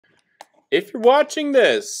If you're watching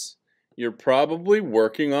this, you're probably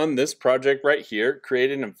working on this project right here, create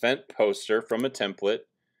an event poster from a template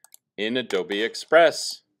in Adobe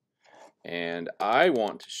Express. And I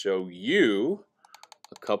want to show you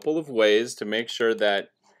a couple of ways to make sure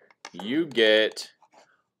that you get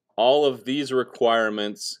all of these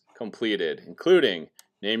requirements completed, including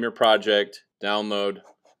name your project, download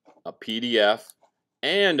a PDF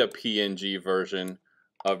and a PNG version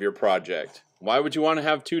of your project. Why would you want to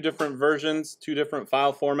have two different versions, two different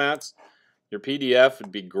file formats? Your PDF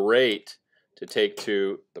would be great to take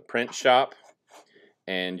to the print shop,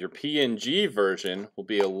 and your PNG version will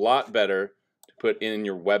be a lot better to put in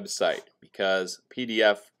your website because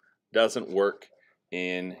PDF doesn't work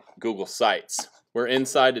in Google Sites. We're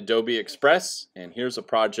inside Adobe Express, and here's a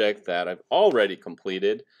project that I've already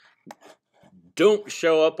completed. Don't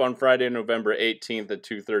show up on Friday, November 18th at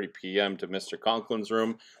 2:30 p.m. to Mr. Conklin's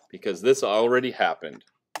room because this already happened.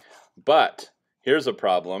 But here's a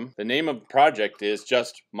problem. The name of the project is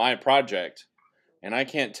just my project, and I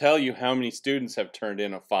can't tell you how many students have turned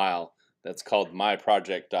in a file that's called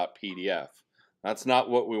myproject.pdf. That's not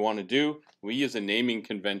what we want to do. We use a naming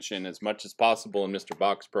convention as much as possible in Mr.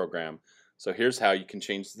 Box program. So here's how you can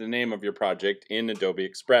change the name of your project in Adobe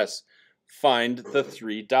Express. Find the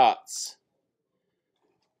three dots.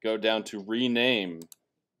 Go down to rename.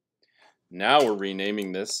 Now we're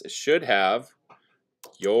renaming this. It should have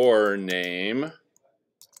your name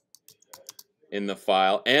in the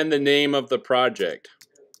file and the name of the project.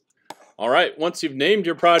 All right, once you've named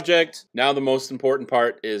your project, now the most important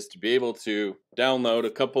part is to be able to download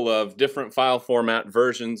a couple of different file format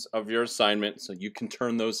versions of your assignment so you can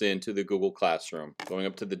turn those into the Google Classroom. Going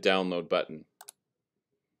up to the download button.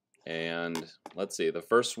 And let's see, the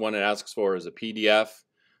first one it asks for is a PDF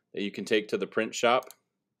that you can take to the print shop.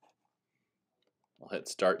 I'll hit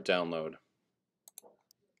start download.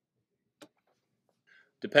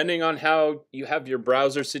 Depending on how you have your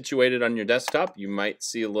browser situated on your desktop, you might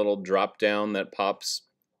see a little drop down that pops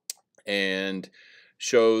and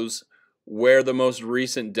shows where the most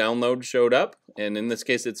recent download showed up. And in this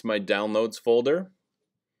case, it's my downloads folder.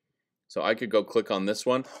 So I could go click on this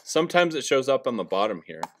one. Sometimes it shows up on the bottom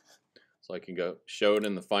here. So I can go show it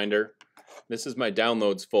in the Finder. This is my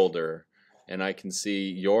downloads folder, and I can see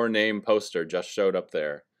your name poster just showed up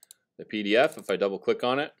there. The PDF, if I double click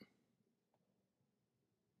on it,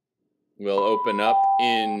 will open up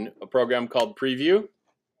in a program called Preview.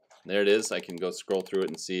 There it is. I can go scroll through it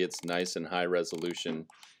and see it's nice and high resolution.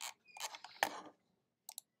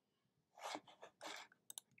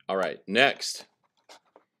 All right, next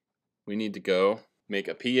we need to go make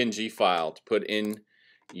a PNG file to put in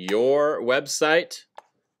your website.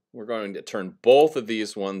 We're going to turn both of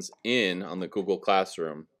these ones in on the Google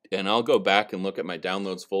Classroom. And I'll go back and look at my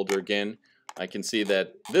downloads folder again. I can see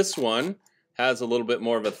that this one has a little bit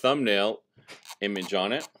more of a thumbnail image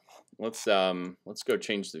on it. Let's go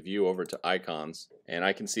change the view over to icons. And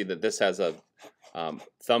I can see that this has a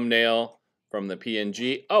thumbnail from the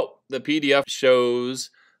PNG. Oh, the PDF shows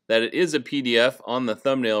that it is a PDF on the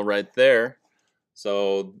thumbnail right there.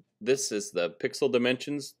 So this is the pixel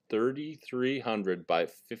dimensions 3300 by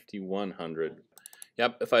 5100.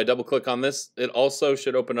 Yep, if I double click on this, it also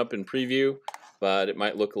should open up in Preview, but it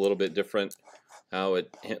might look a little bit different how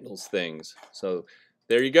it handles things. So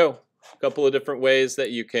there you go. A couple of different ways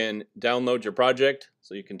that you can download your project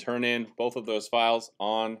so you can turn in both of those files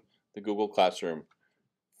on the Google Classroom.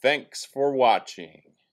 Thanks for watching.